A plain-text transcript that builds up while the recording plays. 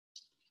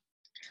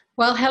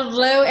Well,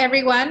 hello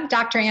everyone.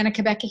 Dr. Anna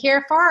Cabeca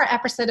here for our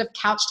episode of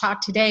Couch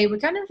Talk today. We're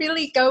going to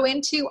really go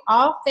into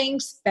all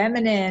things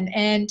feminine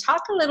and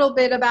talk a little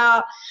bit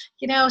about,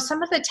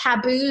 some of the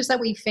taboos that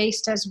we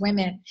faced as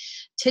women.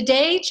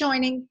 Today,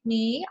 joining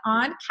me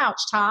on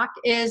Couch Talk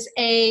is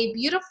a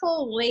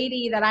beautiful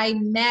lady that I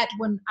met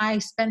when I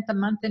spent the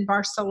month in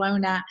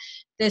Barcelona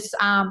this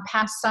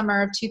past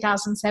summer of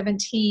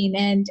 2017.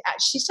 And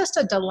she's just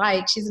a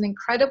delight. She's an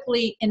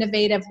incredibly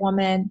innovative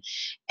woman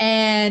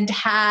and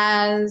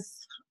has,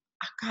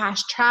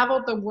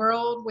 traveled the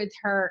world with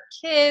her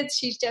kids.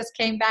 She just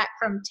came back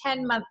from a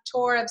 10-month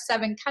tour of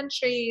 7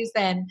 countries,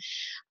 and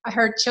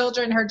her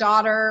children, her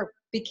daughter,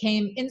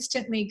 became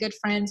instantly good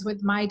friends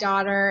with my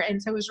daughter.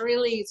 And so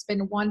it's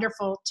been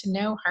wonderful to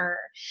know her.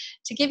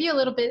 To give you a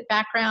little bit of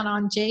background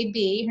on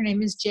JB, her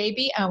name is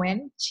JB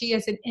Owen. She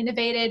is an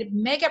innovative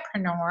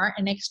megapreneur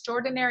and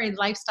extraordinary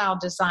lifestyle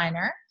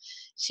designer.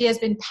 She has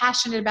been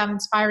passionate about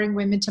inspiring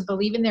women to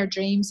believe in their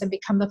dreams and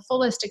become the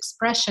fullest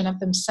expression of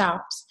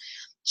themselves.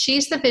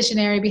 She's the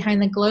visionary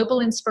behind the global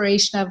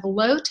inspiration of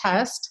Low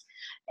Tust,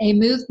 a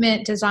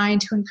movement designed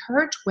to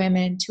encourage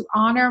women to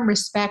honor and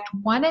respect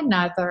one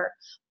another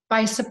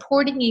by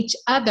supporting each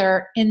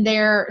other in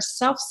their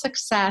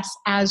self-success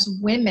as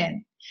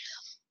women.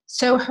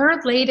 So her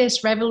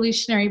latest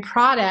revolutionary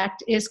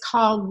product is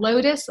called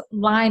Lotus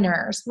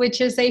Liners,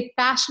 which is a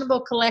fashionable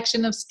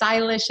collection of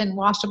stylish and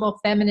washable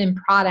feminine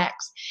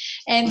products.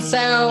 And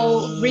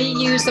so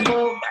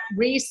reusable,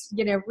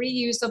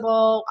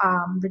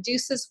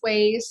 reduces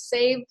waste,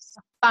 saves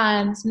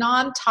funds,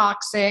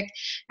 non-toxic,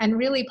 and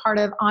really part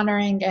of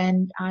honoring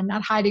and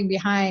not hiding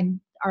behind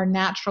our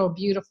natural,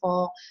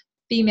 beautiful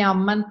female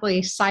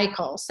monthly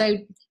cycle. So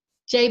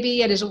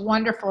JB, it is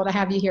wonderful to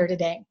have you here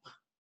today.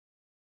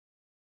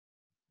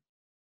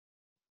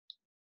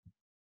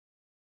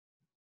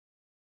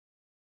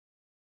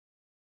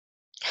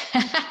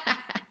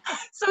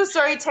 So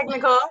sorry,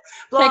 technical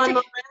blonde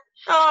moment.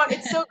 Oh,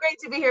 it's so great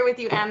to be here with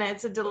you, Anna.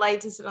 It's a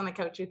delight to sit on the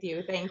couch with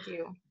you. Thank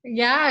you.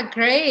 Yeah,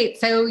 great.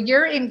 So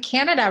you're in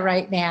Canada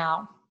right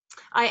now.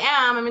 I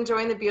am. I'm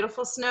enjoying the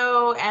beautiful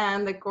snow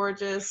and the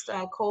gorgeous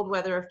cold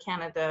weather of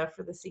Canada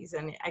for the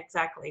season.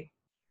 Exactly.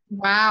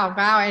 Wow.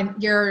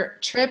 And your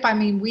trip,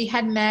 we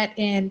had met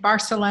in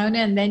Barcelona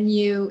and then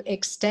you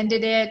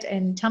extended it.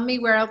 And tell me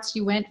where else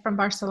you went from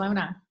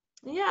Barcelona.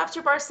 Yeah,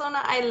 after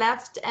Barcelona, I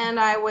left and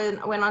I went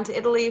on to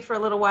Italy for a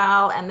little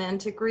while and then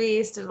to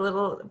Greece, did a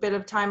little bit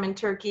of time in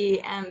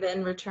Turkey, and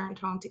then returned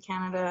home to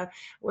Canada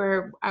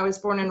where I was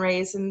born and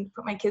raised, and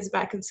put my kids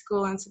back in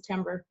school in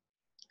September.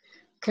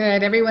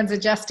 Good. Everyone's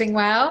adjusting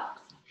well?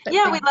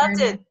 Yeah, we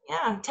loved it.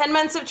 Yeah, 10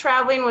 months of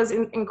traveling was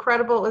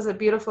incredible. It was a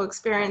beautiful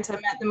experience. I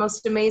met the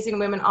most amazing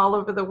women all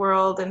over the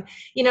world, and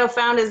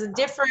found as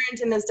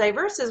different and as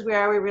diverse as we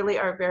are, we really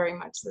are very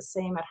much the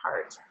same at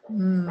heart.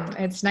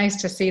 It's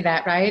nice to see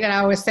that, right? And I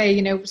always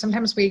say,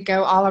 sometimes we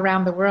go all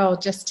around the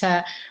world just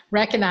to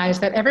recognize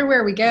that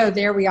everywhere we go,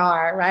 there we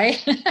are,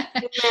 right?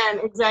 Amen,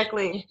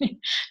 exactly.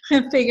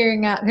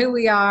 Figuring out who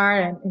we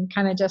are and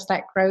kind of just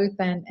that growth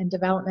and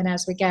development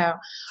as we go.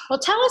 Well,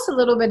 tell us a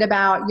little bit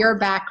about your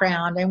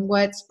background and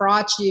what's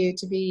brought you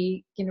to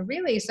be,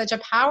 really such a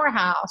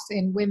powerhouse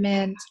in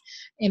women's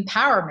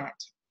empowerment.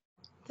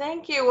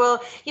 Thank you.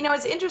 Well,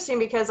 it's interesting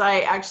because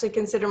I actually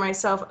consider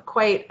myself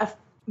quite a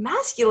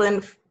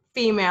masculine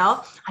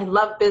female. I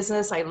love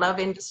business. I love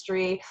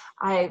industry.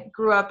 I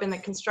grew up in the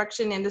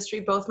construction industry.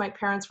 Both my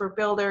parents were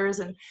builders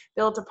and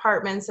built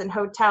apartments and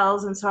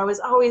hotels. And so I was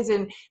always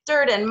in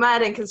dirt and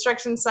mud and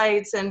construction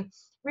sites, and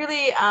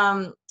really,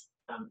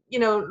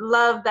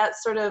 love that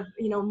sort of,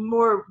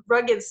 more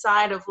rugged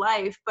side of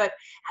life. But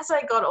as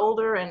I got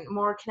older and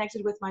more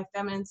connected with my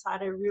feminine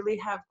side, I really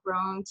have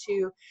grown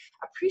to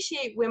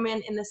appreciate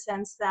women in the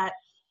sense that,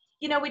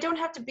 we don't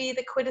have to be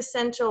the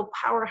quintessential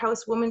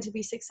powerhouse woman to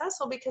be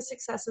successful, because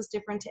success is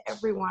different to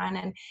everyone.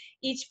 And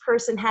each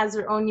person has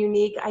their own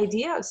unique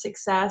idea of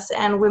success.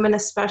 And women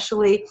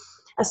especially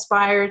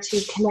aspire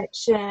to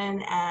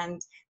connection and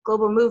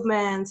global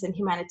movements and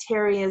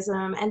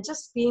humanitarianism and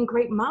just being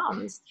great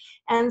moms.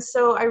 And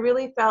so I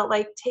really felt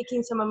like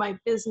taking some of my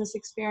business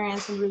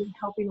experience and really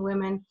helping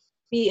women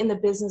be in the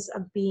business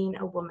of being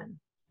a woman.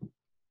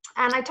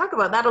 And I talk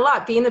about that a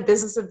lot, be in the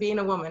business of being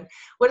a woman.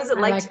 What is it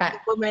like to be a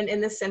woman in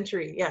this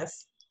century?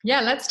 Yes.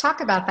 Yeah, let's talk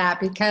about that,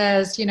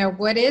 because,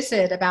 what is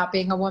it about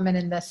being a woman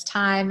in this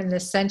time, in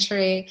this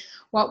century,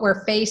 what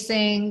we're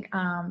facing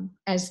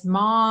as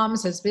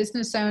moms, as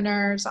business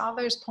owners, all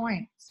those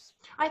points?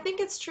 I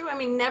think it's true.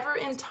 Never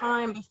in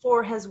time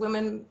before has a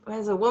woman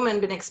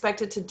been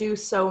expected to do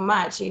so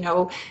much.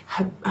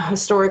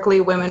 Historically,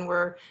 women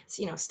were,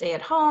 stay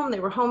at home. They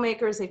were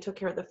homemakers. They took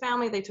care of the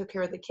family. They took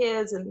care of the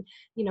kids, and,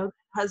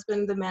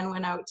 the men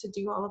went out to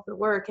do all of the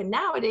work. And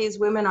nowadays,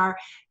 women are,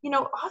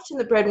 often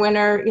the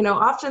breadwinner,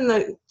 often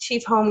the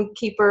chief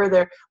homekeeper.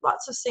 There are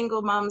lots of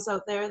single moms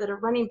out there that are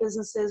running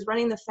businesses,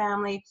 running the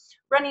family,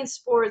 running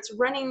sports,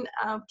 running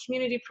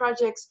community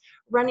projects,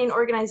 running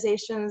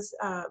organizations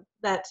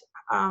that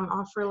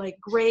offer like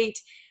great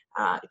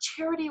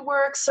charity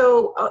work.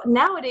 So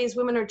nowadays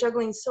women are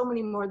juggling so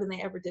many more than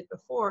they ever did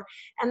before,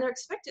 and they're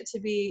expected to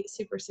be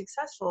super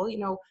successful.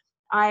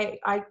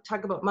 I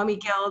talk about mommy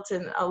guilt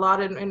and a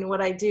lot in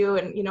what I do,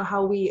 and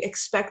how we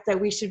expect that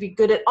we should be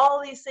good at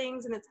all these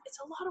things, and it's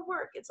a lot of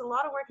work. It's a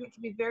lot of work, and it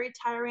can be very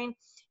tiring.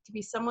 It can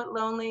be somewhat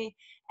lonely,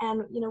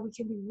 and we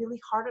can be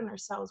really hard on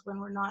ourselves when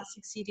we're not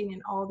succeeding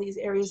in all these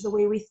areas the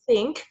way we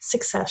think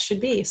success should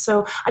be.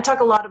 So I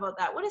talk a lot about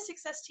that. What is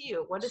success to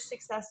you? What does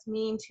success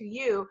mean to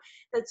you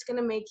that's going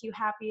to make you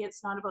happy?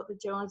 It's not about the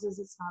Joneses.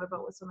 It's not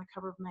about what's on the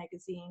cover of a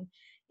magazine.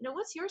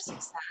 What's your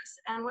success,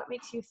 and what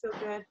makes you feel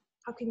good?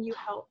 How can you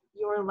help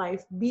your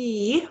life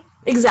be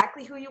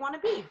exactly who you want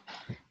to be?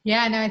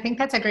 Yeah, no, I think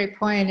that's a great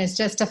point, is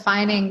just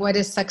defining what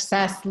does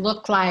success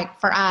look like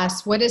for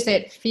us? What does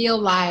it feel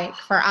like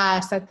for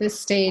us at this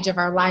stage of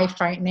our life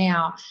right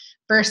now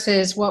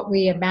versus what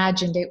we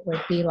imagined it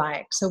would be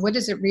like? So what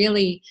does it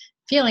really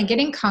feel, and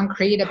getting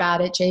concrete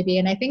about it, JB?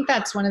 And I think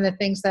that's one of the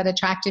things that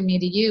attracted me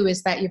to you,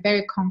 is that you're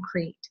very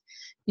concrete.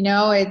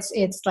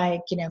 It's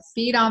like,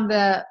 feet on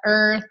the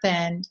earth,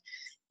 and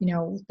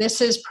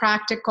this is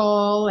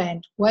practical,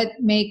 and what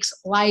makes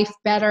life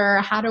better?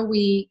 How do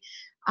we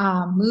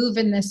move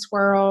in this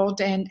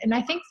world? And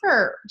I think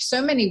for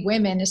so many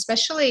women,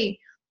 especially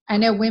I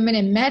know women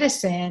in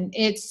medicine,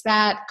 it's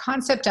that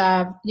concept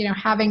of,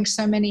 having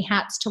so many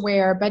hats to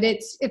wear, but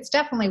it's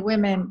definitely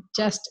women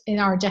just in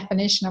our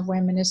definition of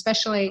women,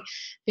 especially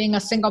being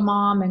a single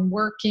mom and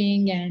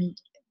working and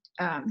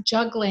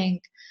juggling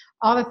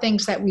all the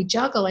things that we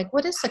juggle. Like,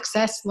 what does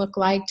success look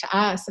like to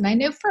us? And I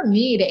know for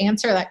me, to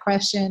answer that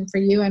question for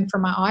you and for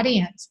my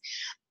audience,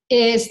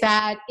 is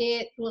that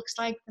it looks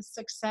like the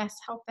success,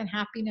 health, and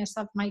happiness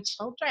of my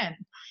children,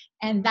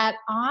 and that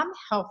I'm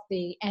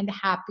healthy and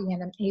happy,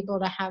 and I'm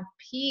able to have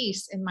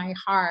peace in my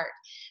heart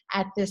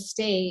at this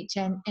stage,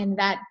 and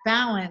that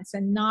balance,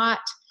 and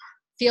not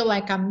feel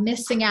like I'm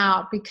missing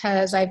out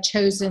because I've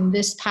chosen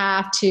this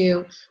path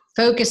to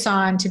focus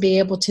on, to be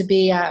able to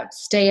be a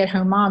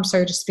stay-at-home mom,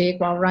 so to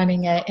speak, while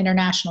running an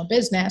international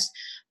business,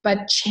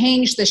 but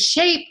change the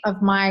shape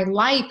of my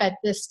life at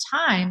this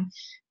time,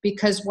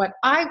 because what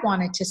I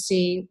wanted to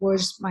see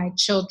was my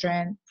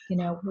children,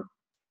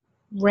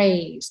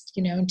 raised,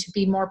 and to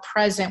be more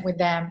present with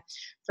them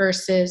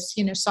versus,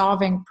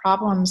 solving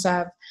problems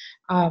of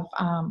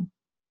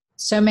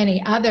so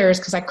many others,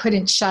 because I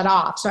couldn't shut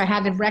off. So I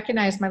had to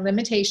recognize my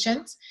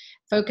limitations,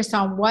 focus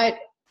on what,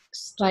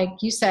 like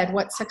you said,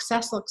 what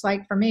success looks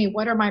like for me.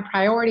 What are my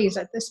priorities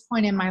at this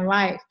point in my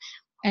life?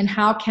 And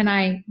how can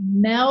I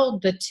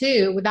meld the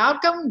two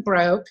without going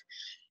broke,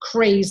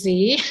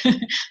 crazy,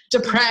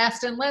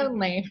 depressed, and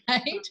lonely,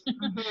 right?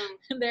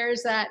 Mm-hmm.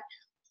 There's that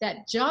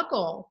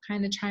juggle,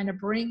 kind of trying to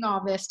bring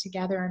all this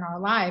together in our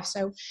life.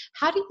 So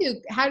how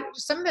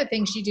some of the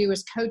things you do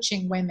is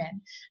coaching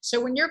women. So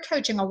when you're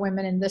coaching a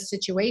woman in this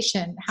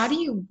situation, how do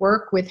you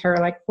work with her?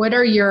 Like, what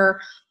are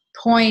your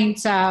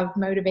points of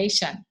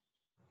motivation?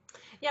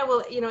 Yeah,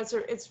 well,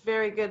 it's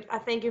very good. I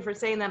thank you for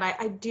saying that.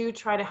 I do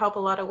try to help a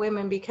lot of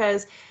women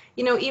because,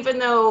 even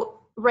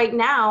though right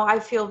now I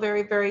feel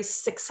very, very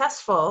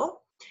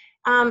successful,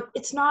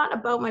 it's not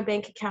about my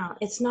bank account.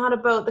 It's not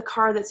about the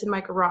car that's in my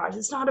garage.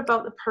 It's not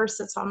about the purse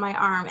that's on my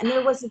arm. And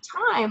there was a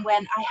time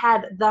when I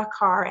had the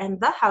car and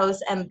the house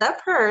and the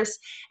purse,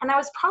 and I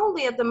was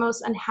probably at the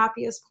most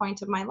unhappiest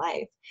point of my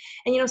life.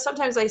 And,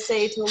 sometimes I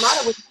say to a lot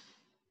of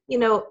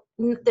women,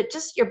 that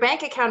just your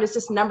bank account is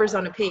just numbers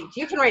on a page.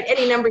 You can write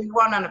any number you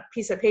want on a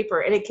piece of paper,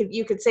 and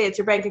you could say it's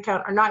your bank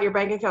account or not your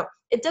bank account.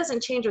 It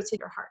doesn't change what's in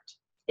your heart.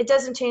 It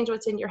doesn't change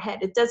what's in your head.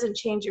 It doesn't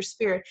change your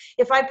spirit.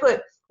 If I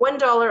put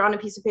 $1 on a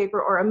piece of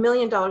paper or $1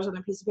 million on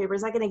a piece of paper,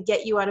 is that going to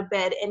get you out of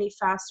bed any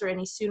faster,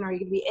 any sooner? Are you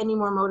going to be any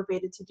more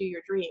motivated to do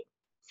your dream?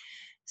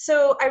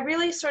 So I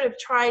really sort of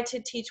try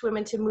to teach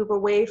women to move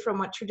away from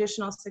what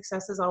traditional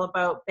success is all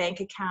about,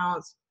 bank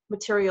accounts,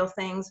 material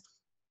things,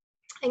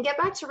 and get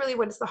back to really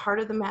what is the heart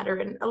of the matter.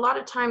 And a lot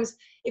of times,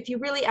 if you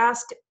really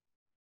ask,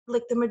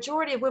 like the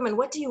majority of women,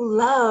 what do you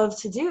love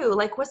to do?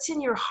 Like, what's in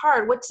your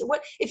heart?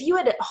 What if you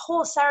had a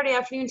whole Saturday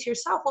afternoon to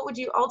yourself, what would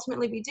you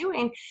ultimately be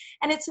doing?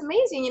 And it's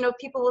amazing,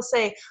 people will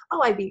say,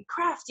 oh, I'd be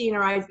crafting,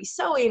 or I'd be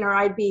sewing, or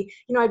I'd be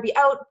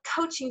out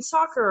coaching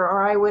soccer,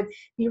 or I would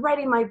be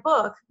writing my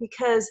book,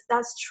 because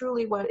that's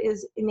truly what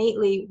is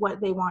innately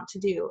what they want to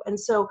do. And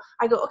so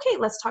I go, okay,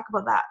 let's talk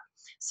about that.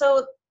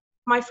 So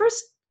my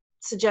first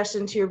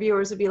suggestion to your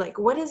viewers would be like,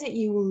 what is it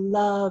you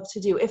love to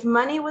do? If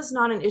money was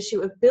not an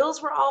issue, if bills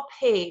were all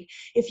paid,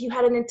 if you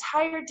had an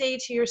entire day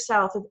to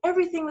yourself, if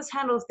everything was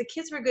handled, if the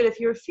kids were good, if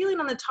you were feeling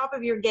on the top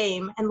of your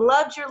game and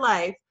loved your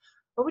life,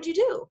 what would you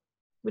do?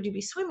 Would you be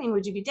swimming?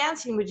 Would you be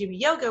dancing? Would you be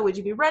yoga? Would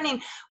you be running?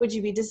 Would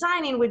you be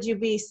designing?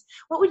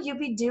 What would you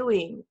be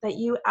doing that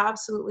you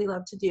absolutely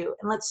love to do?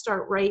 And let's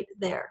start right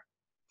there.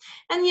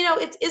 And,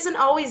 it isn't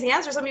always the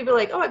answer. Some people are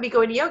like, oh, I'd be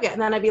going to yoga.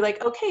 And then I'd be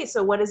like, okay,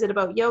 so what is it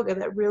about yoga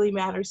that really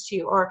matters to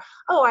you? Or,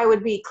 oh, I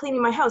would be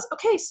cleaning my house.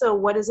 Okay, so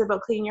what is it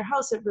about cleaning your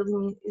house that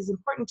really is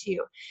important to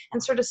you?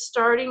 And sort of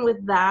starting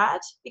with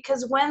that,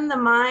 because when the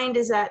mind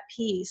is at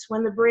peace,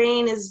 when the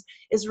brain is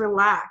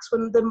relaxed,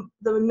 when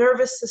the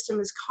nervous system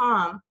is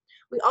calm,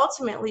 we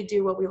ultimately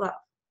do what we love.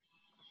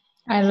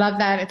 I love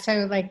that. It's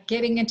so like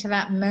getting into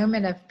that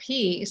moment of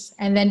peace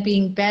and then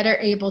being better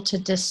able to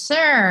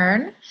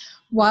discern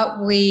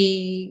what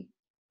we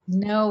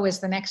know is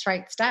the next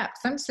right step.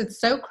 Sometimes it's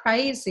so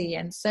crazy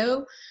and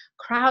so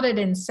crowded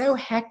and so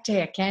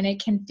hectic, and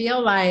it can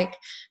feel like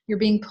you're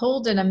being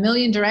pulled in a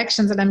million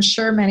directions. And I'm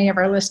sure many of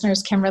our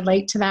listeners can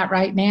relate to that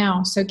right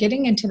now. So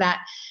getting into that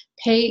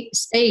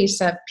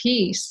space of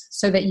peace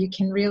so that you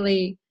can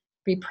really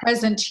be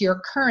present to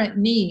your current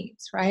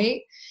needs,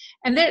 right?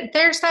 And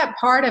there's that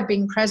part of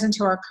being present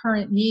to our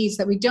current needs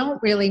that we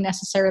don't really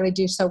necessarily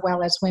do so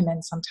well as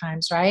women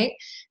sometimes, right?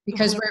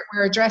 Because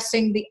we're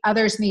addressing the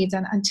other's needs.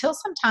 And until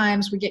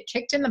sometimes we get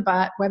kicked in the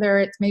butt, whether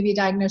it's maybe a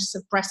diagnosis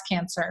of breast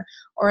cancer,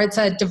 or it's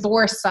a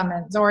divorce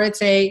summons, or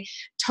it's a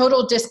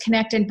total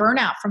disconnect and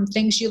burnout from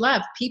things you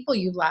love, people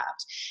you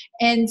loved.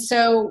 And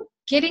so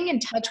getting in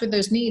touch with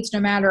those needs, no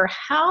matter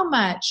how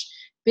much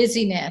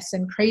busyness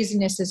and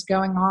craziness is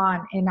going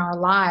on in our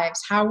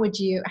lives, how do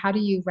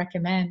you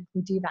recommend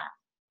we do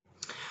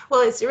that?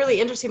 Well, it's really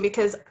interesting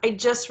because I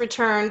just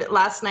returned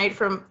last night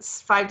from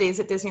 5 days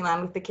at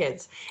Disneyland with the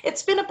kids.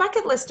 It's been a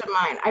bucket list of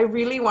mine. I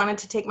really wanted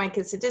to take my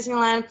kids to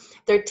Disneyland.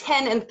 They're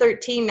 10 and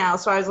 13 now,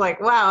 so I was like,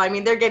 wow, I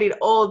mean, they're getting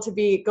old to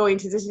be going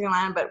to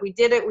Disneyland, but we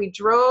did it. We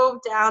drove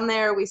down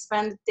there. We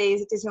spent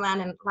days at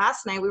Disneyland, and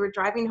last night we were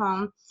driving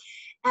home.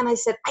 And I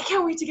said, I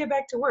can't wait to get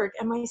back to work.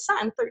 And my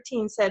son,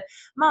 13, said,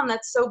 Mom,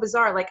 that's so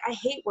bizarre. Like, I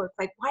hate work.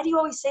 Like, why do you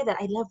always say that?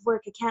 I love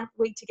work. I can't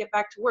wait to get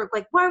back to work.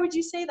 Like, why would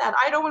you say that?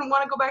 I don't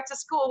want to go back to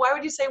school. Why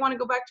would you say I want to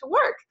go back to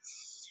work?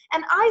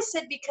 And I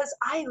said, because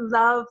I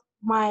love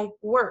my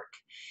work.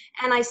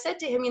 And I said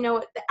to him,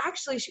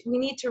 actually, we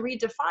need to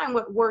redefine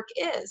what work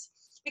is.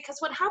 Because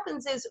what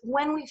happens is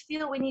when we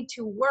feel we need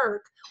to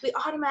work, we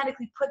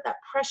automatically put that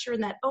pressure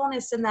and that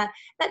onus and that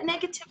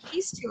negative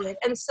piece to it.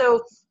 And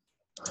so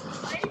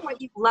finding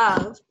what you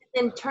love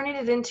and turning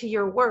it into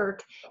your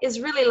work is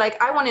really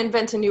like, I want to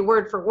invent a new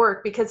word for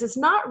work, because it's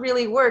not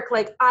really work.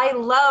 Like, I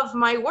love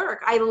my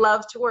work. I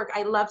love to work.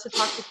 I love to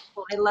talk to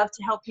people. I love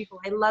to help people.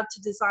 I love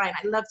to design.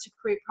 I love to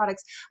create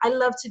products. I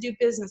love to do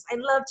business. I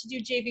love to do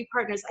JV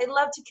partners. I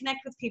love to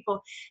connect with people.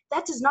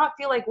 That does not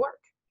feel like work,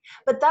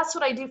 but that's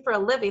what I do for a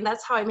living.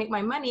 That's how I make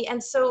my money.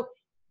 And so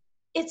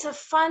it's a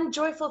fun,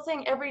 joyful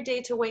thing every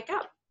day to wake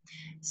up.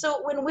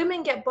 So when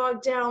women get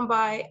bogged down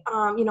by,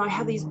 I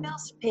have these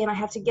bills to pay and I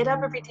have to get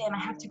up every day and I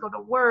have to go to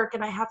work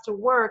and I have to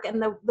work,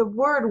 and the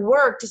word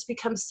work just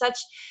becomes such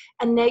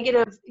a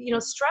negative,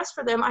 stress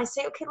for them, I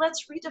say, okay,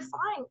 let's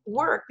redefine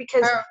work,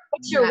 because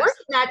what you're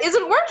working at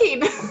isn't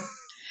working.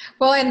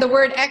 Well, and the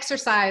word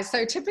exercise.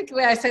 So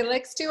typically I say,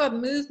 let's do a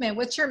movement.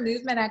 What's your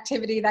movement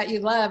activity that you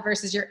love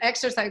versus your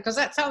exercise? Because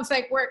that sounds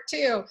like work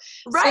too.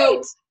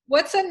 Right. So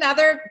what's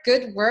another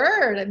good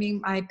word? I mean,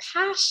 my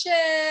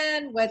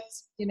passion,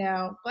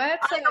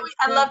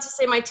 I love to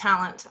say my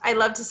talent. I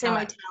love to say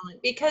my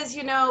talent because,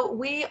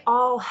 we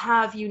all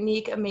have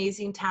unique,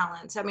 amazing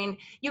talents. I mean,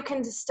 you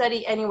can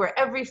study anywhere.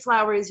 Every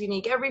flower is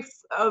unique. Every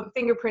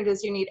fingerprint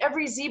is unique.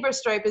 Every zebra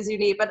stripe is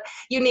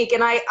unique.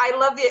 And I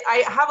love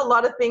I have a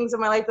lot of things in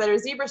my life that are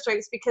zebra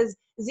stripes, because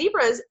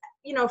zebras,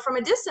 from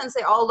a distance,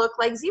 they all look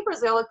like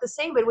zebras. They all look the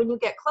same. But when you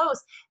get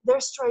close, their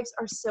stripes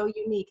are so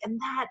unique. And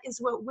that is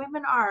what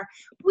women are.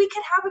 We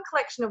could have a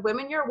collection of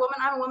women. You're a woman,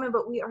 I'm a woman,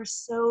 but we are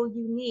so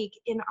unique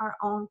in our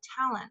own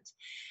talent.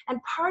 And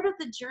part of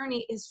the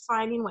journey is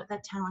finding what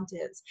that talent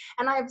is.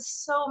 And I have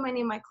so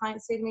many of my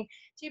clients say to me,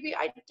 JB,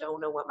 I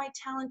don't know what my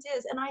talent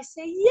is. And I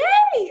say,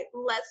 yay,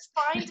 let's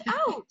find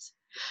out.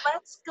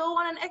 Let's go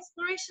on an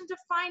exploration to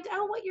find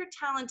out what your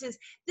talent is.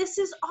 This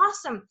is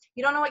awesome.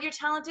 You don't know what your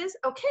talent is?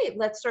 Okay,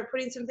 let's start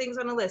putting some things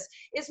on a list.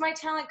 Is my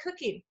talent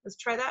cooking? Let's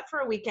try that for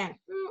a weekend.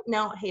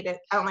 No, I hate it.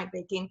 I don't like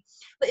baking.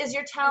 But is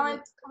your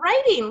talent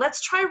writing?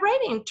 Let's try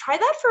writing. Try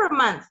that for a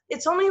month.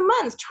 It's only a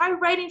month. Try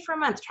writing for a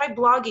month. Try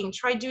blogging.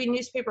 Try doing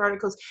newspaper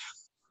articles.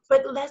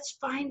 But let's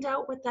find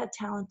out what that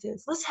talent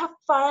is. Let's have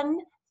fun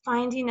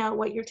finding out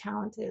what your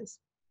talent is.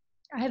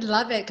 I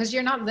love it, because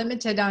you're not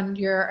limited on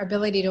your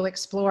ability to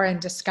explore and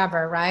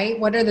discover, right?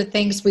 What are the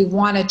things we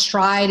want to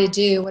try to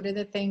do? What are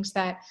the things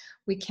that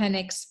we can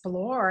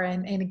explore?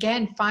 And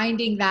again,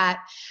 finding that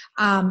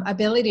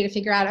ability to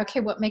figure out, okay,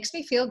 what makes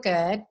me feel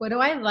good? What do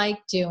I like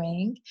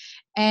doing?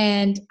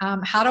 And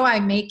how do I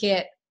make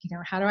it,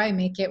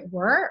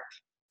 work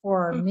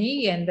for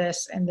me in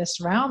this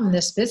realm, in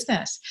this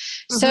business?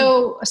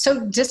 So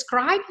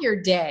describe your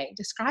day.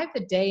 Describe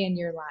the day in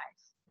your life.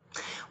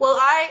 Well,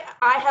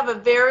 I have a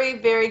very,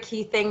 very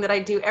key thing that I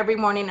do every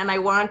morning, and I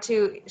want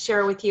to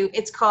share it with you.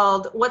 It's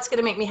called What's Going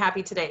to Make Me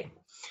Happy Today.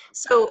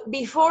 So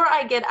before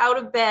I get out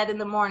of bed in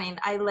the morning,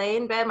 I lay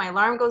in bed, my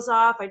alarm goes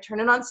off, I turn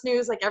it on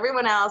snooze like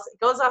everyone else, it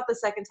goes off the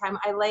second time,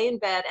 I lay in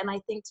bed and I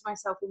think to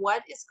myself,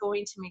 what is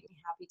going to make me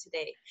happy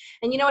today?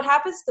 And you know what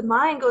happens? The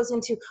mind goes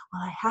into,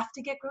 well, I have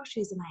to get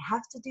groceries and I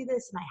have to do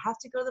this and I have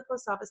to go to the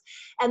post office.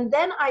 And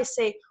then I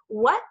say,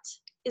 what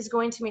is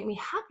going to make me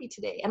happy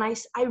today? And I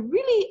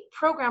really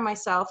program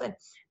myself, and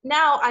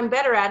now I'm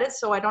better at it,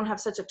 so I don't have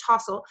such a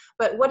tussle,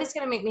 but what is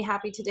going to make me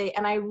happy today?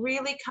 And I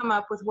really come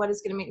up with what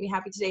is going to make me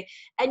happy today.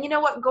 And you know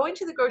what? Going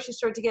to the grocery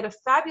store to get a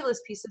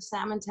fabulous piece of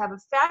salmon, to have a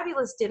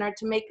fabulous dinner,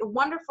 to make a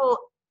wonderful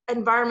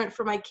environment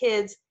for my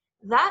kids,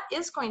 that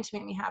is going to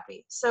make me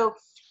happy. So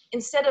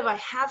instead of I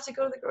have to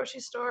go to the grocery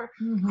store,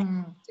 I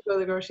have to go to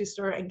the grocery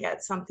store and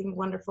get something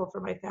wonderful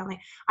for my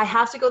family. I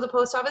have to go to the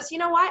post office. You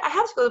know why? I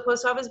have to go to the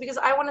post office because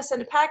I want to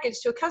send a package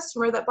to a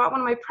customer that bought one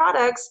of my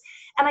products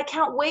and I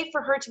can't wait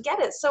for her to get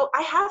it. So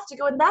I have to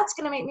go, and that's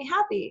going to make me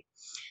happy.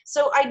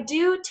 So I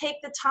do take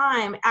the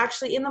time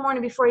actually in the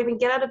morning before I even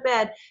get out of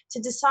bed to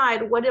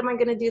decide what am I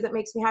going to do that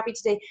makes me happy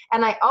today.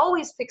 And I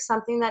always pick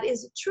something that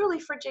is truly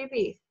for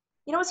JB.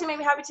 You know what's gonna make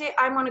me happy today?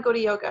 I want to go to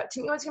yoga.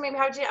 You know what's gonna make me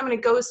happy today? I'm gonna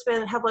go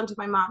have lunch with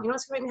my mom. You know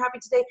what's gonna make me happy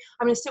today?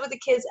 I'm gonna sit with the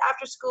kids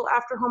after school,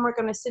 after homework.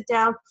 I'm gonna sit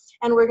down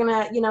and we're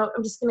gonna,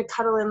 I'm just gonna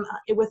cuddle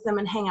with them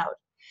and hang out.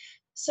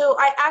 So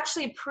I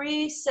actually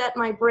preset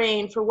my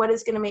brain for what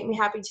is gonna make me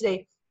happy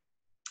today.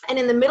 And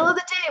in the middle of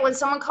the day, when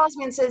someone calls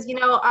me and says, hey,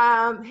 blah,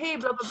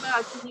 blah,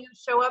 blah, can you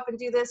show up and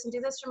do this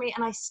for me?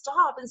 And I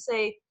stop and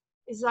say,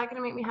 is that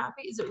gonna make me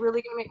happy? Is it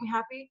really gonna make me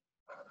happy?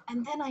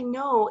 And then I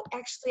know,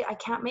 actually, I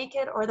can't make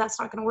it, or that's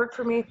not going to work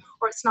for me,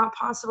 or it's not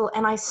possible.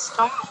 And I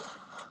stop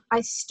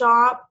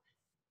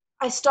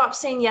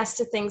saying yes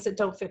to things that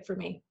don't fit for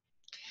me.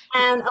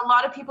 And a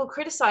lot of people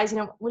criticize,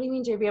 what do you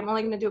mean, JB? I'm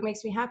only going to do what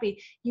makes me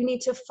happy. You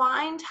need to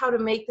find how to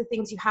make the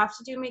things you have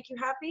to do make you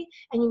happy.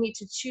 And you need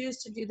to choose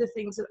to do the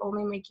things that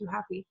only make you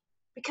happy.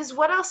 Because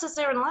what else is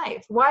there in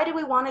life? Why do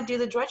we want to do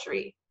the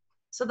drudgery?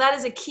 So that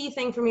is a key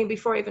thing for me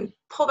before I even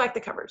pull back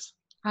the covers.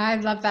 I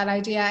love that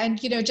idea. And,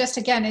 just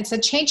again, it's a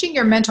changing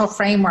your mental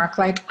framework.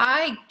 Like,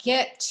 I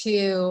get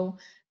to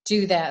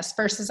do this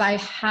versus I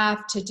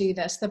have to do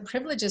this. The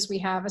privileges we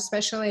have,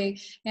 especially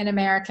in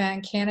America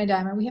and Canada,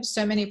 I mean, we have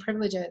so many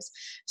privileges.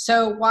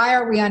 So why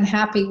are we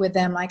unhappy with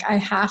them? Like, I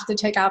have to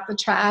take out the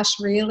trash.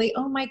 Really?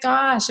 Oh my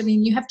gosh. I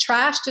mean, you have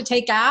trash to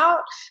take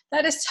out?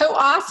 That is so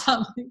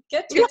awesome. You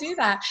get to do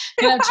that.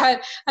 And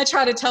I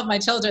try to tell my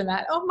children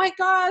that, oh my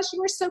gosh,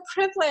 you are so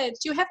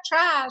privileged. You have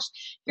trash.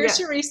 Here's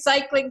your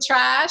recycling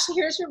trash.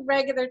 Here's your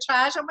regular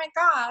trash. Oh my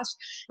gosh.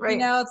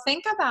 Right.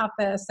 Think about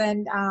this.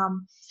 And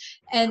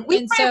I'm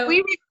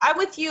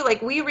with you.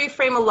 Like, we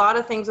reframe a lot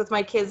of things with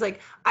my kids. Like,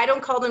 I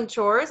don't call them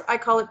chores. I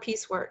call it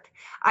piecework.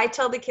 I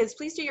tell the kids,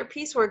 please do your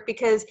piecework,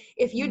 because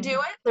if you do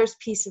it, there's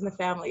peace in the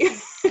family.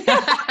 If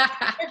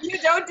you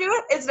don't do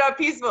it, it's not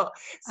peaceful.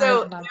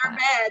 So their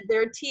bed,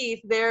 their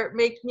teeth,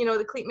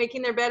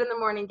 making their bed in the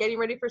morning, getting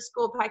ready for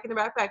school, packing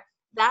their backpack.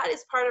 That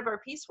is part of our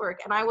piecework.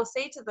 And I will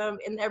say to them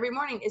every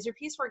morning, is your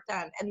piecework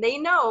done? And they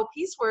know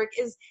piecework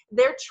is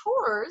their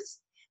chores.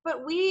 But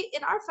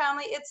in our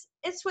family,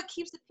 it's what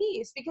keeps the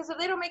peace, because if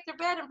they don't make their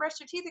bed and brush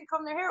their teeth and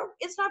comb their hair,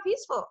 it's not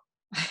peaceful.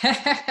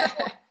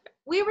 So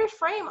we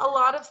reframe a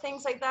lot of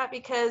things like that,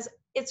 because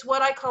it's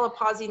what I call a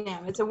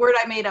posi-nim. It's a word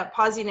I made up,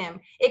 posi-nim.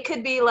 It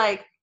could be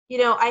like,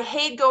 I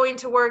hate going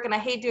to work and I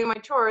hate doing my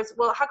chores.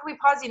 Well, how can we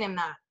posi-nim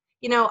that?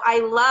 I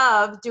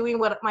love doing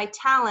my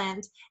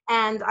talent,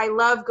 and I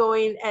love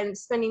going and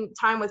spending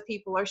time with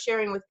people or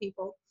sharing with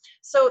people.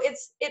 So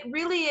it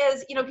really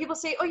is, people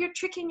say, oh, you're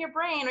tricking your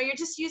brain, or you're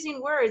just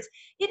using words.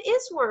 It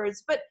is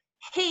words, but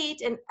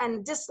hate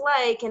and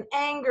dislike and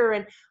anger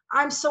and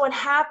I'm so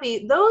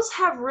unhappy, those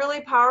have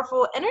really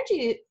powerful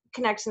energy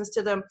connections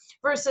to them,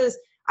 versus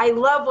I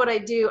love what I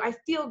do. I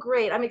feel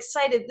great. I'm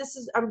excited.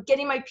 I'm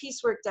getting my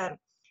piecework done.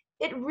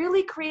 It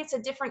really creates a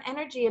different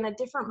energy and a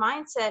different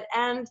mindset.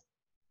 And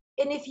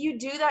if you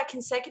do that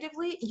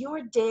consecutively,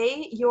 your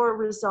day, your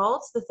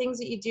results, the things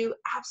that you do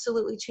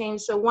absolutely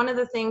change. So one of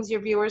the things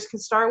your viewers can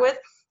start with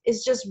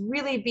is just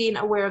really being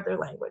aware of their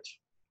language.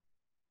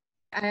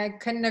 I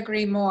couldn't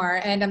agree more.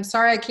 And I'm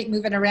sorry I keep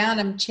moving around.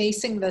 I'm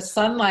chasing the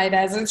sunlight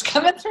as it's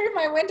coming through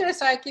my window,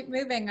 so I keep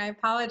moving. I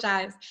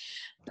apologize.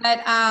 But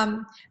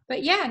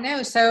yeah,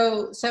 no,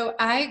 so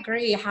I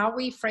agree. How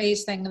we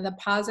phrase things, the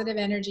positive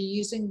energy,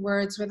 using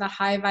words with a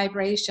high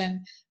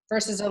vibration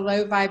versus a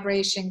low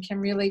vibration can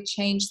really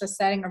change the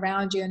setting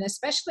around you. And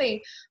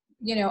especially,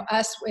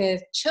 us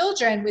with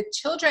children,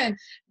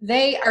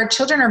 our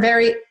children are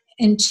very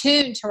in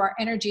tune to our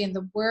energy and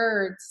the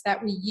words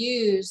that we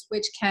use,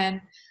 which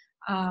can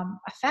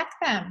affect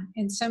them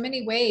in so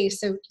many ways.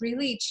 So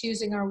really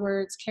choosing our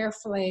words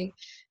carefully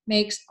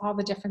makes all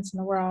the difference in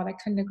the world. I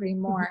couldn't agree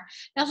more.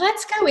 Now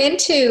let's go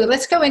into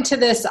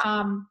this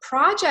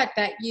project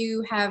that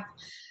you have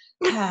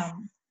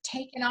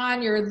taken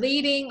on. You're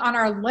leading on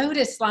our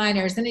Lotus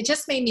liners, and it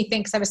just made me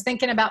think, because I was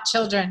thinking about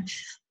children.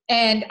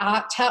 And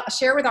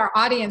share with our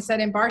audience that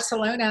in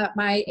Barcelona,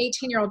 my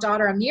 18-year-old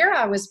daughter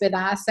Amira was with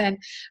us, and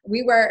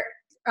we were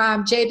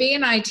JB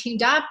and I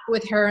teamed up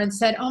with her and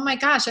said, oh my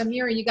gosh,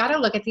 Amira, you got to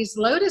look at these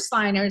lotus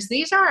liners.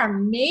 These are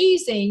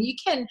amazing. You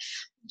can,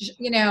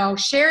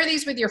 share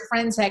these with your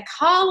friends at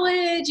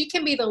college. You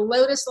can be the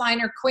lotus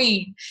liner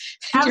queen.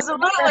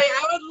 Absolutely.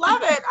 I would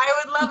love it.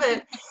 I would love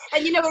it.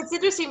 And it's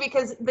interesting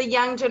because the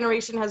young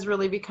generation has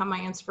really become my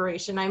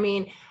inspiration. I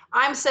mean,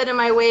 I'm set in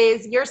my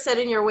ways, you're set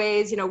in your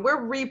ways,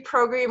 we're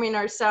reprogramming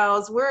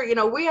ourselves.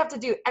 We have to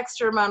do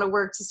extra amount of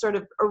work to sort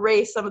of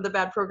erase some of the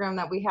bad program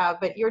that we have.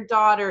 But your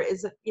daughter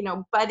is,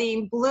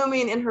 budding,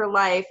 blooming in her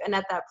life and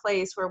at that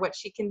place where what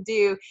she can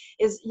do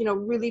is,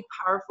 really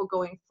powerful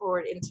going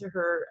forward into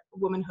her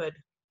womanhood.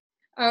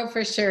 Oh,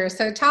 for sure.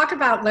 So talk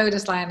about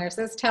lotus liners.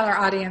 Let's tell our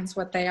audience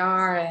what they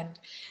are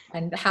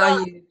and how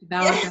you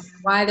develop them,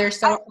 why they're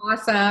so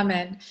awesome.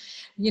 And,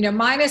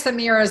 minus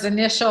Amira's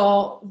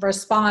initial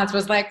response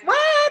was like,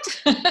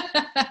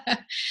 what?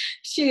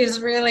 She is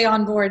really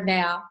on board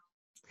now.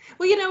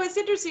 Well, it's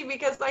interesting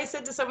because I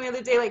said to someone the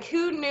other day, like,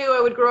 who knew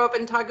I would grow up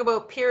and talk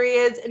about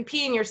periods and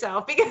peeing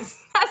yourself? Because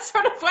that's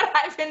sort of what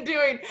I've been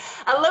doing.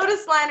 A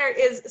lotus liner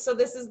so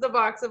this is the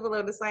box of a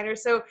lotus liner.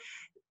 So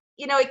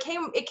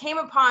it came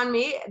upon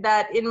me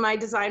that in my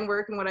design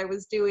work and what I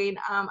was doing,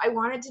 I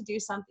wanted to do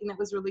something that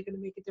was really going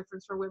to make a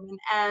difference for women.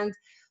 And,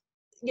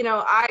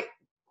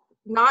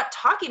 not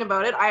talking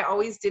about it, I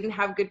always didn't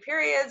have good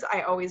periods.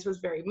 I always was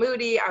very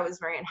moody. I was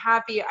very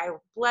unhappy. I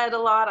bled a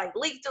lot. I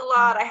leaked a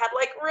lot. I had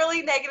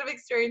really negative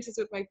experiences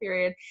with my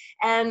period.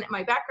 And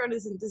my background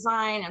is in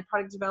design and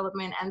product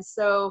development. And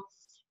so,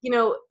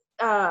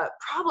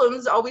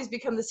 problems always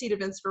become the seed of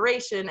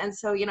inspiration. And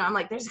so, I'm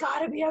like, there's got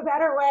to be a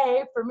better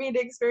way for me to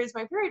experience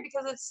my period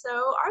because it's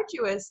so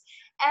arduous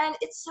and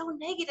it's so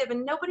negative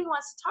and nobody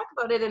wants to talk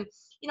about it. And,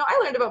 I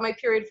learned about my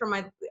period from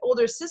my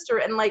older sister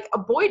and a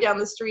boy down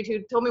the street who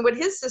told me what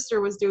his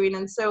sister was doing.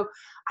 And so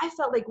I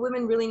felt like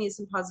women really need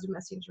some positive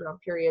messaging around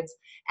periods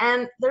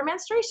and their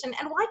menstruation.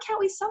 And why can't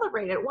we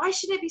celebrate it? Why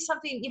should it be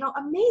something,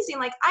 amazing?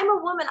 Like, I'm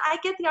a woman, I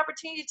get the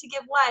opportunity to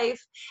give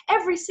life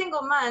every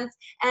single month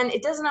and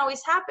it doesn't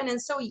always happen.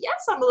 And so,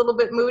 yes, I'm a little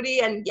bit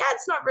moody and yeah,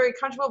 it's not very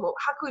comfortable, but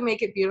how can we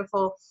make it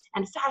beautiful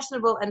and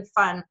fashionable and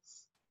fun?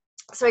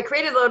 So I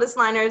created lotus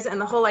liners, and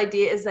the whole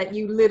idea is that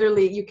you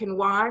can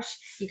wash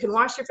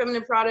your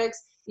feminine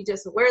products. You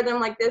just wear them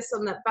like this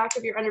on the back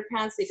of your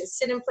underpants. They just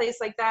sit in place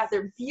like that.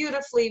 They're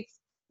beautifully,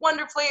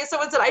 wonderfully.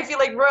 Someone said, I feel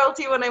like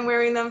royalty when I'm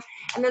wearing them.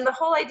 And then the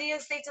whole idea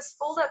is they just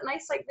fold up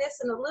nice like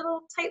this in a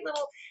little tight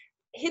little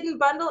hidden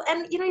bundle,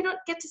 and you don't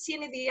get to see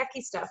any of the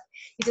yucky stuff.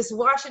 You just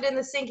wash it in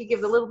the sink, you give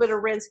it a little bit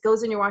of rinse,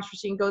 goes in your wash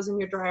machine, goes in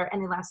your dryer,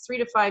 and it lasts 3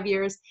 to 5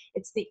 years.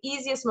 It's the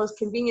easiest, most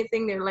convenient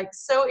thing. They're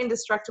so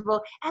indestructible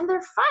and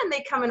they're fun.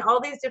 They come in all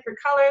these different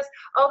colors,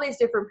 all these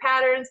different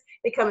patterns.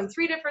 They come in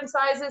 3 different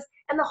sizes,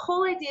 and the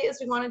whole idea is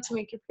we wanted to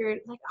make your period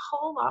a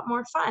whole lot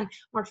more fun,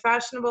 more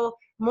fashionable,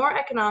 more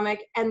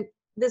economic, and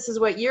this is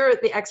what you're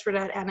the expert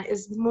at, Anna,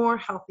 is more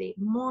healthy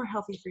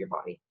for your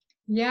body.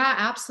 Yeah,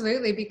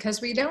 absolutely.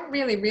 Because we don't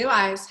really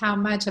realize how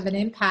much of an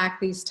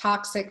impact these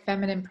toxic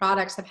feminine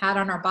products have had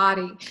on our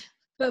body.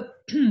 But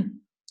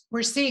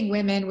we're seeing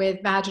women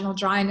with vaginal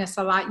dryness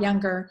a lot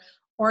younger,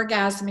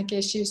 orgasmic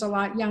issues a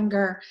lot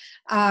younger.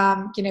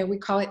 We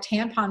call it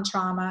tampon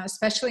trauma,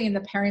 especially in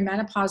the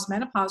perimenopause,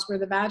 menopause, where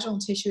the vaginal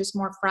tissue is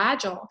more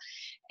fragile.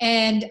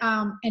 And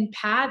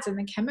pads and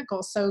the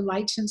chemicals, so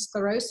lichen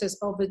sclerosis,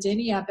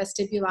 vulvodynia,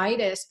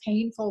 vestibulitis,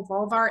 painful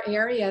vulvar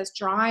areas,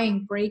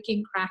 drying,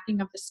 breaking,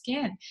 cracking of the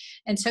skin.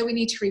 And so we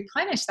need to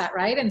replenish that,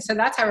 right? And so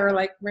that's how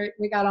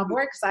we got on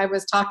board, because I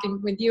was talking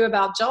with you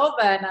about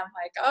Julva, and I'm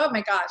like, oh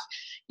my gosh,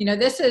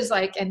 this is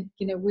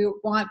we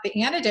want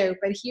the antidote,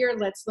 but here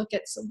let's look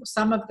at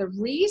some of the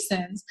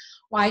reasons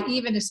why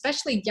even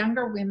especially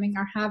younger women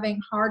are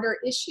having harder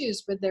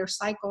issues with their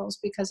cycles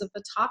because of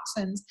the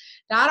toxins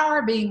that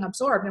are being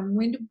absorbed. And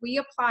when we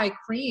apply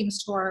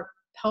creams to our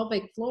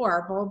pelvic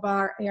floor,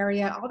 vulvar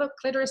area, all the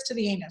clitoris to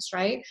the anus,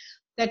 right?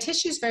 That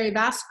tissue is very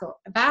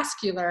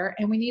vascular,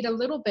 and we need a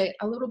little bit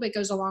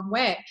goes a long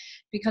way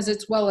because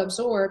it's well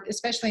absorbed,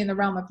 especially in the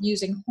realm of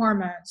using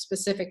hormones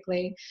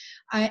specifically.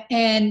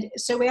 And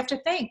so we have to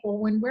think, well,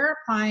 when we're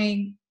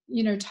applying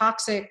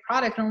toxic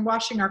product and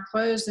washing our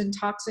clothes in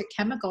toxic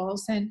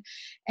chemicals and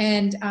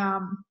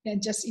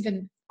just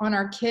even on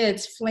our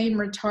kids, flame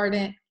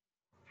retardants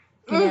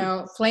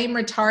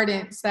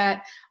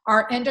that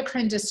are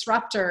endocrine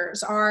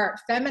disruptors, are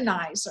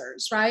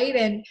feminizers, right?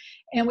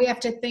 And we have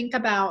to think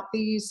about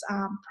these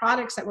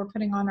products that we're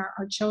putting on our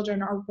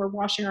children, or we're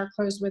washing our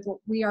clothes with, what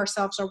we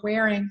ourselves are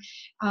wearing,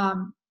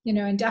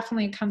 and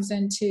definitely comes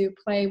into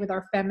play with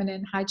our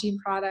feminine hygiene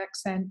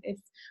products. And if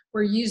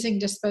we're using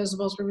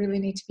disposables, we really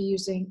need to be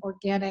using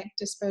organic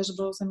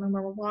disposables. And when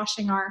we're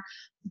washing our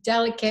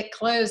delicate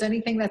clothes,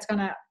 anything that's going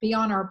to be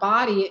on our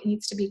body, it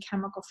needs to be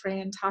chemical free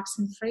and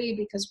toxin free,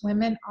 because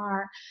women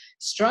are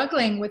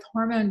struggling with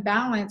hormone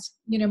balance,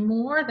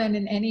 more than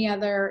in any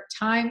other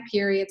time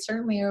period,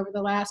 certainly over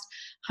the last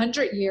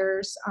 100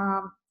 years.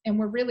 And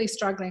we're really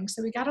struggling.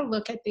 So we got to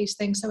look at these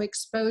things. So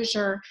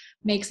exposure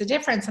makes a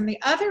difference. And the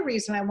other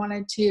reason I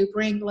wanted to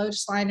bring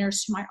lotus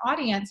liners to my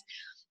audience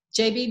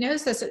JB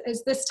knows this,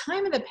 is this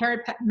time of the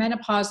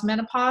menopause,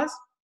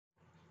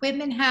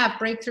 women have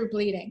breakthrough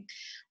bleeding.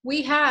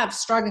 We have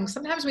struggling.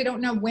 Sometimes we don't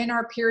know when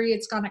our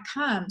period's going to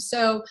come.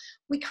 So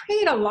we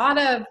create a lot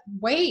of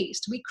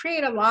waste. We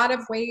create a lot of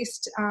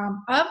waste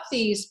of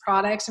these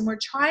products, and we're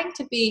trying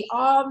to be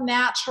all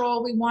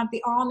natural. We want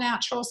the all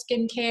natural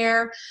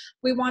skincare.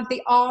 We want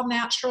the all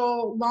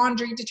natural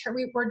laundry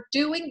detergent. We're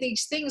doing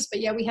these things,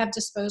 but yet we have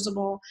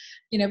disposable,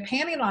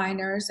 panty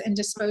liners and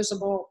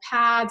disposable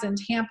pads and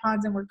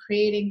tampons, and we're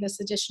creating this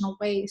additional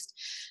waste.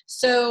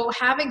 So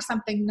having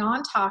something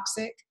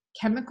non-toxic,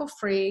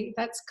 chemical-free,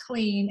 that's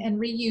clean and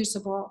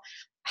reusable,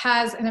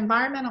 has an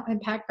environmental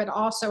impact, but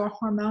also a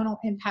hormonal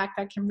impact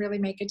that can really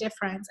make a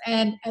difference.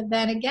 And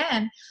then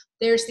again,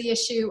 there's the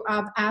issue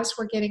of, as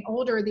we're getting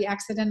older, the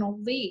accidental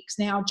leaks.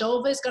 Now,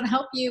 Jolva is going to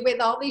help you with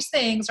all these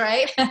things,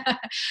 right?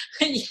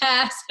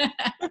 Yes.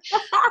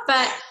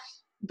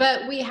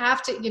 but we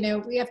have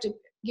to,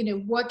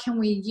 what can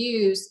we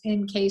use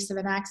in case of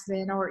an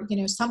accident, or,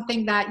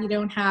 something that you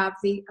don't have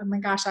oh my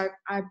gosh,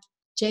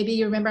 JB,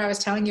 you remember I was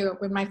telling you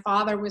when my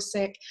father was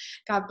sick,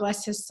 God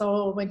bless his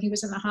soul, when he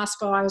was in the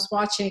hospital, I was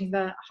watching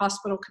the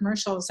hospital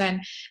commercials, and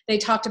they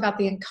talked about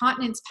the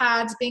incontinence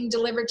pads being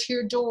delivered to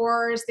your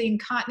doors, the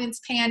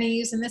incontinence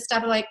panties and this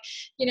stuff. Like,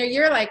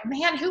 you're like,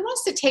 man, who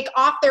wants to take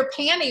off their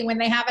panty when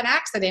they have an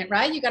accident,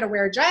 right? You got to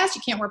wear a dress.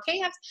 You can't wear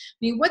pants. I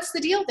mean, what's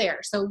the deal there?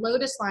 So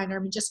Lotus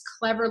Liner, just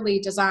cleverly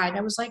designed.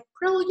 I was like,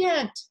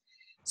 brilliant.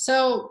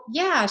 So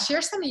yeah,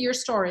 share some of your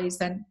stories,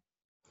 and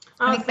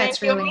I think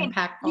that's really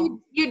impactful.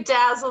 You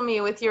dazzle me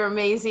with your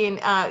amazing,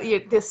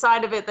 the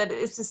side of it that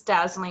is just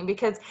dazzling,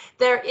 because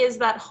there is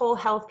that whole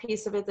health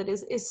piece of it that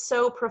is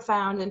so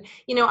profound. And,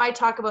 I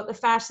talk about the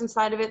fashion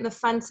side of it and the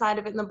fun side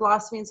of it and the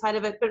blossoming side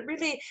of it, but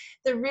really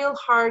the real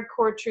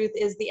hardcore truth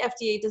is the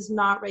FDA does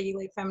not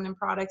regulate feminine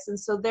products. And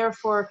so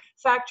therefore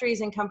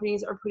factories and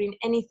companies are putting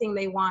anything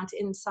they want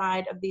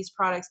inside of these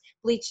products: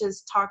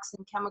 bleaches,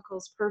 toxin,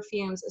 chemicals,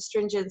 perfumes,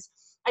 astringents.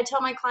 I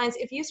tell my clients,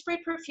 if you sprayed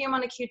perfume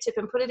on a Q-tip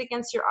and put it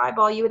against your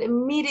eyeball, it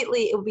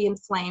would be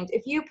inflamed.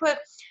 If you put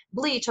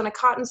bleach on a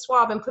cotton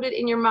swab and put it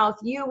in your mouth,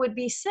 you would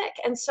be sick.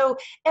 And so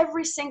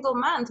every single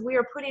month we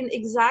are putting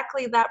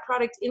exactly that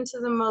product into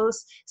the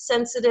most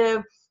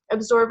sensitive,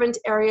 absorbent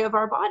area of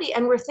our body,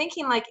 and we're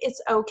thinking like it's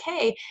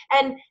okay.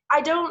 And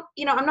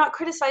I'm not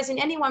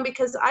criticizing anyone,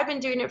 because I've been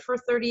doing it for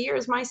 30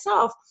 years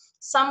myself.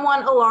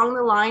 Someone along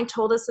the line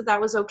told us that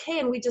was okay,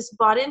 and we just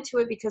bought into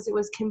it because it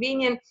was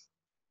convenient.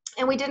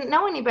 And we didn't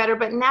know any better,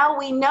 but now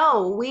we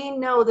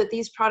know that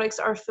these products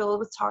are filled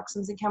with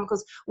toxins and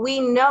chemicals. We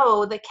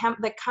know that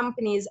the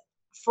companies,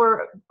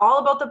 for all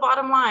about the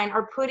bottom line,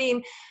 are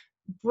putting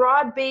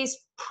broad-based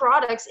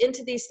products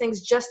into these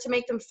things just to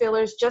make them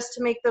fillers, just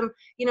to make them,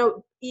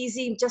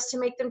 easy, just to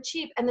make them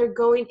cheap. And they're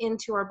going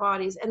into our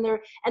bodies, and no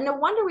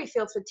wonder we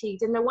feel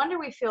fatigued, and no wonder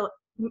we feel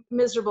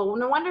miserable.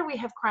 No wonder we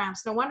have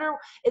cramps. No wonder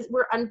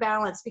we're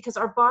unbalanced, because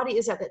our body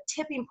is at the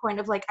tipping point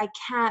of like, I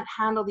can't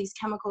handle these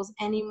chemicals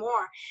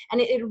anymore.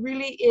 And it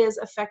really is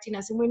affecting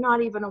us, and we're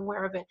not even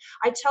aware of it.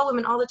 I tell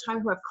women all the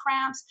time who have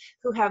cramps,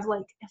 who have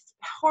like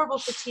horrible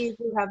fatigue,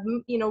 who have,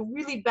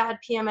 really bad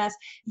PMS,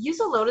 use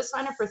a Lotus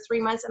Liner for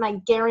 3 months, and I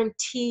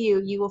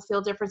guarantee you will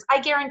feel difference. I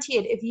guarantee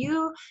it. If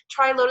you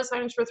try Lotus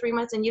Liners for 3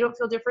 months and you don't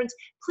feel difference,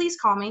 please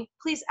call me.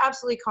 Please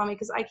absolutely call me,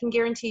 because I can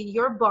guarantee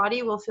your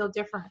body will feel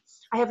different.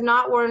 I have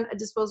not worn a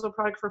disposable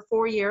product for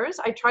 4 years.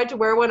 I tried to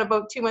wear one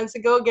about 2 months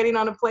ago, getting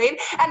on a plane,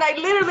 and I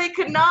literally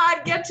could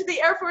not get to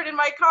the airport in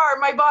my car.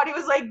 My body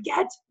was like,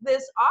 get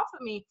this off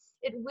of me.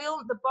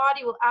 The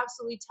body will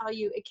absolutely tell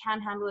you it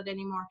can't handle it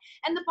anymore.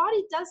 And the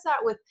body does that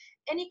with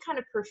any kind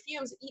of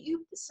perfumes.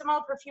 You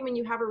smell perfume and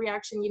you have a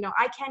reaction.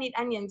 I can't eat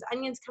onions.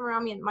 Onions come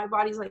around me and my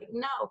body's like,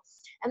 no.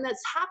 And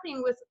that's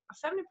happening with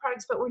feminine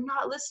products, but we're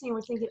not listening.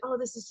 We're thinking, oh,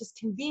 this is just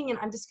convenient.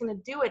 I'm just going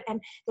to do it. And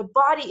the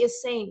body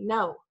is saying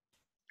no.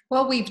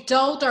 Well, we've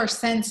dulled our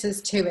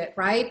senses to it,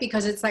 right?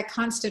 Because it's that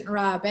constant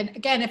rub. And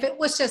again, if it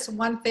was just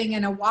one thing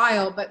in a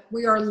while, but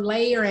we are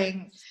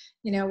layering,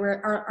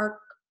 our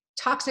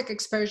toxic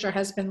exposure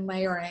has been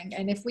layering.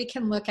 And if we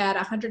can look at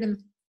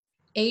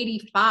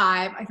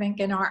 185, I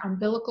think, in our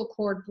umbilical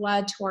cord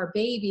blood to our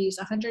babies,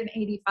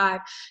 185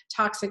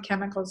 toxic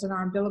chemicals in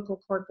our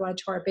umbilical cord blood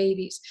to our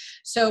babies.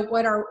 So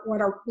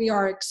we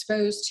are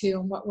exposed to,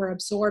 and what we're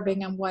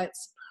absorbing, and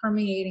what's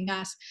permeating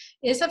us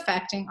is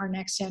affecting our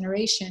next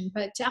generation.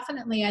 But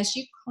definitely, as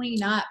you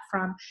clean up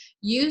from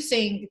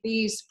using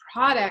these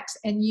products,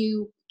 and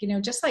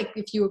just like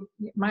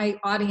my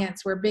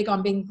audience, we're big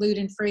on being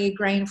gluten-free,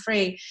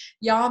 grain-free.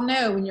 Y'all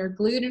know when you're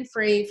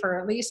gluten-free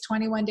for at least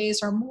 21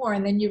 days or more,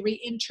 and then you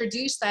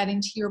reintroduce that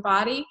into your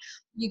body,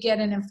 you get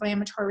an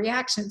inflammatory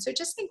reaction. So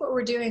just think what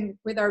we're doing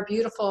with our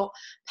beautiful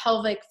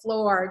pelvic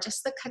floor,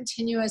 just the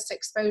continuous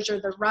exposure,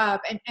 the rub.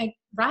 And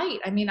right,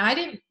 I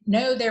didn't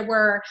know there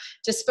were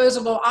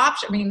disposable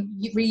options,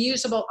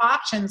 reusable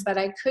options that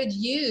I could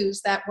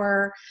use that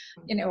were,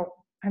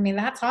 I mean,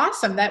 that's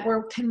awesome that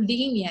were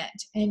convenient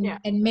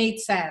and made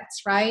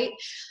sense, right?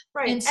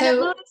 Right. And And a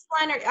so, lotus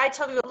liner, I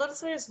tell people, a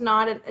lotus liner is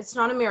not it's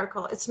not a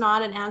miracle. It's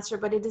not an answer,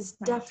 but it is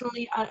right.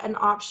 definitely an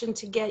option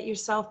to get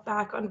yourself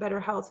back on better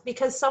health,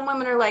 because some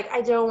women are like,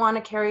 I don't want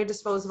to carry a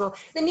disposable.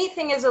 The neat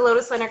thing is a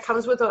lotus liner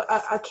comes with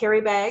a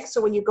carry bag.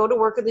 So when you go to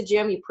work at the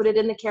gym, you put it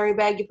in the carry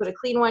bag, you put a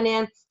clean one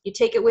in, you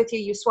take it with you,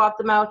 you swap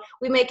them out.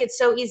 We make it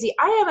so easy.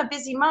 I am a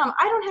busy mom.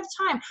 I don't have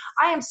time.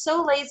 I am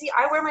so lazy.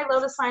 I wear my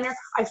lotus liner.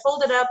 I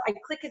fold it up. I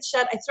click it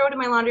shut. I throw it in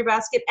my laundry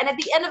basket. And at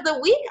the end of the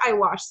week, I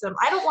wash them.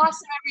 I don't wash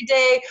them every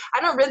day.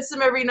 I don't rinse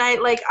them every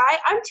night. Like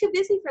I'm too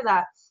busy for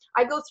that.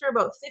 I go through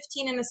about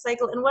 15 in a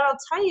cycle. And what I'll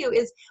tell you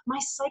is my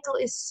cycle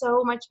is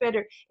so much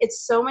better.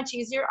 It's so much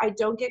easier. I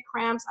don't get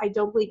cramps. I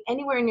don't bleed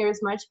anywhere near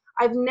as much.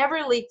 I've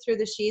never leaked through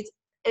the sheets.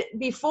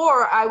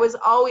 Before I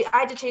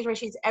had to change my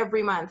sheets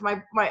every month.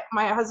 My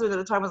husband at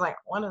the time was like,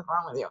 what is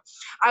wrong with you?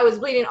 I was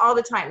bleeding all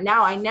the time.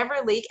 Now I never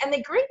leak. And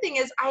the great thing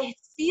is I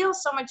feel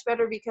so much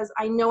better because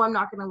I know I'm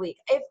not going to leak.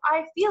 If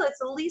I feel it's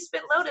the least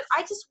bit loaded,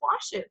 I just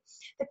wash it.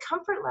 The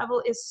comfort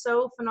level is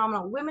so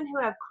phenomenal. Women who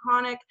have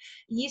chronic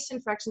yeast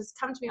infections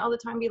come to me all the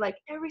time and be like,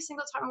 every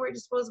single time I wear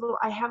disposable,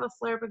 I have a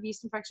flare up of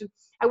yeast infection.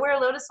 I wear a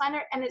lotus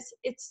liner and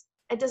it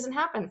doesn't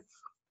happen.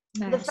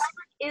 Nice. The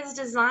fabric is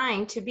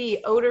designed to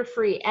be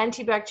odor-free,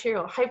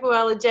 antibacterial,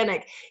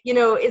 hypoallergenic. You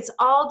know, it's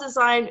all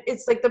designed,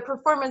 it's like the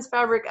performance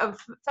fabric of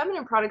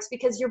feminine products,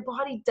 because your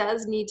body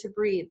does need to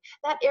breathe.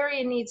 That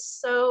area needs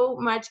so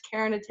much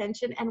care and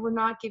attention, and we're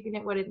not giving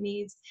it what it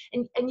needs.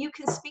 And you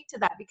can speak to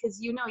that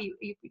because you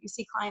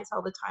see clients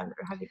all the time that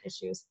are having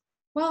issues.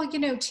 Well,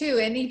 too,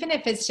 and even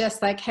if it's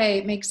just like, hey,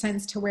 it makes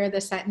sense to wear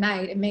this at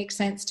night, it makes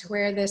sense to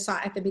wear this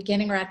at the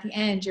beginning or at the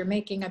end, you're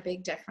making a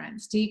big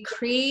difference,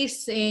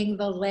 decreasing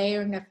the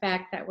layering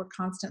effect that we're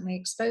constantly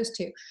exposed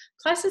to.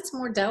 Plus, it's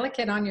more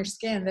delicate on your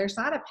skin. There's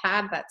not a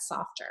pad that's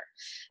softer.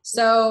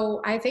 So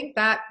I think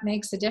that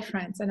makes a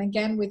difference. And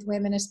again, with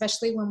women,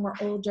 especially when we're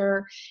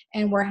older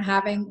and we're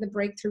having the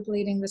breakthrough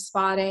bleeding, the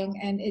spotting,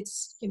 and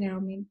it's,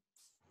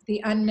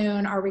 the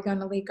unknown, are we going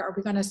to leak? Are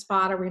we going to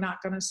spot? Are we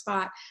not going to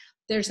spot?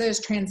 There's those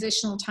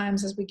transitional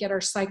times as we get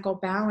our cycle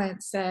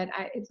balanced that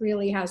it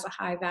really has a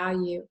high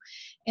value.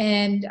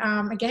 And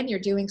again, you're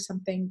doing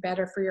something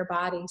better for your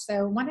body. So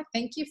I want to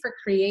thank you for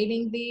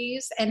creating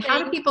these. And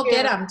how do people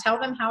get them? Tell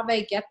them how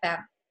they get them.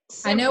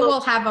 Simple. I know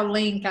we'll have a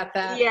link at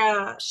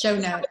the show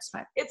notes.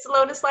 But. It's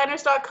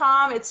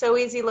lotusliners.com. It's so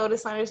easy,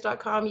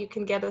 lotusliners.com. You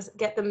can get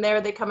them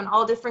there. They come in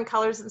all different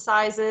colors and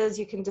sizes.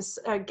 You can just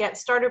get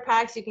starter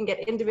packs. You can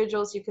get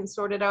individuals. You can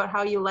sort it out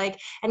how you like.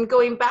 And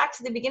going back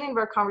to the beginning of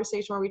our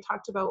conversation where we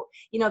talked about,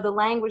 the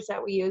language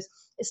that we use,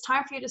 it's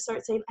time for you to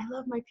start saying, I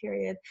love my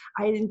period.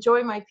 I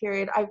enjoy my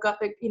period. I've got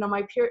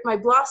my period, my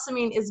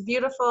blossoming is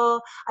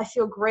beautiful. I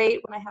feel great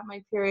when I have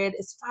my period.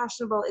 It's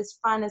fashionable. It's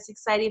fun. It's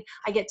exciting.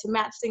 I get to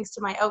match things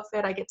to my outfit.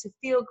 I get to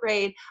feel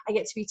great. I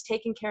get to be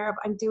taken care of.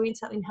 I'm doing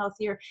something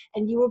healthier,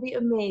 and you will be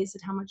amazed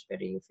at how much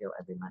better you feel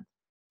every month.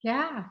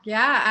 Yeah,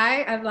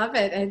 I love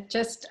it. And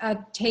just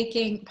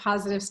taking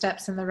positive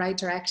steps in the right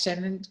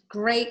direction, and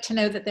great to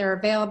know that they're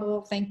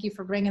available. Thank you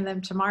for bringing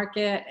them to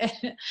market.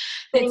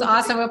 It's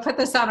awesome. We'll put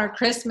this on our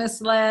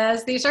Christmas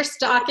list. These are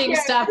stocking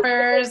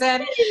stuffers,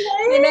 and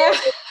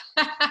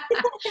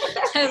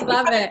I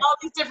love it. All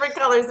these different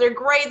colors. They're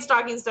great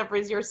stocking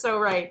stuffers. You're so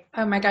right.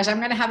 Oh my gosh. I'm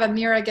going to have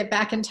Amira get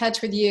back in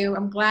touch with you.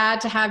 I'm glad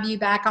to have you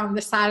back on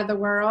this side of the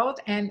world,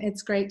 and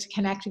it's great to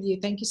connect with you.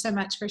 Thank you so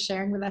much for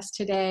sharing with us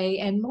today.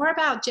 And more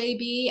about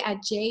JB at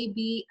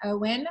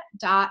jbowen.ca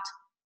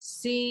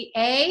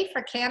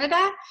for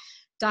Canada.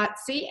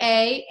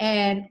 .ca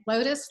and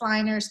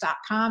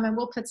lotusliners.com, and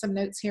we'll put some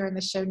notes here in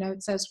the show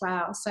notes as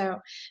well. So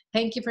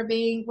thank you for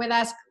being with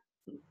us.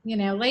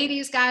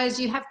 Ladies, guys,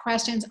 you have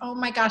questions. Oh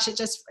my gosh, it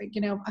just,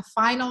 a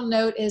final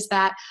note is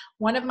that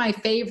one of my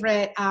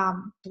favorite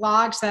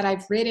blogs that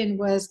I've written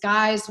was,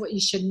 guys, what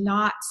you should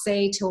not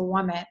say to a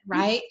woman,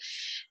 right?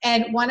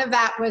 And one of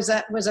that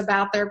was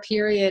about their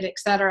period,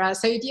 etc.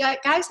 So if you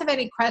guys have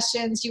any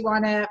questions you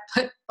want to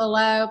put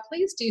below,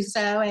 please do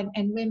so. And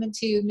women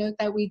too, note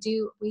that we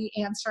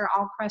answer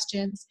all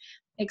questions,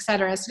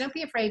 etc. So don't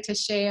be afraid to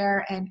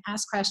share and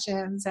ask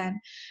questions and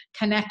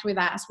connect with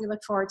us. We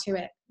look forward to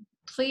it.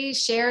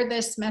 Please share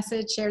this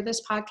message, share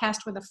this podcast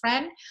with a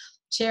friend,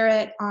 share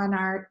it on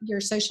your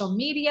social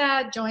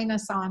media, join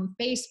us on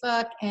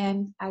Facebook.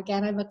 And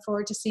again, I look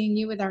forward to seeing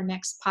you with our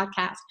next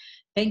podcast.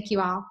 Thank you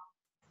all.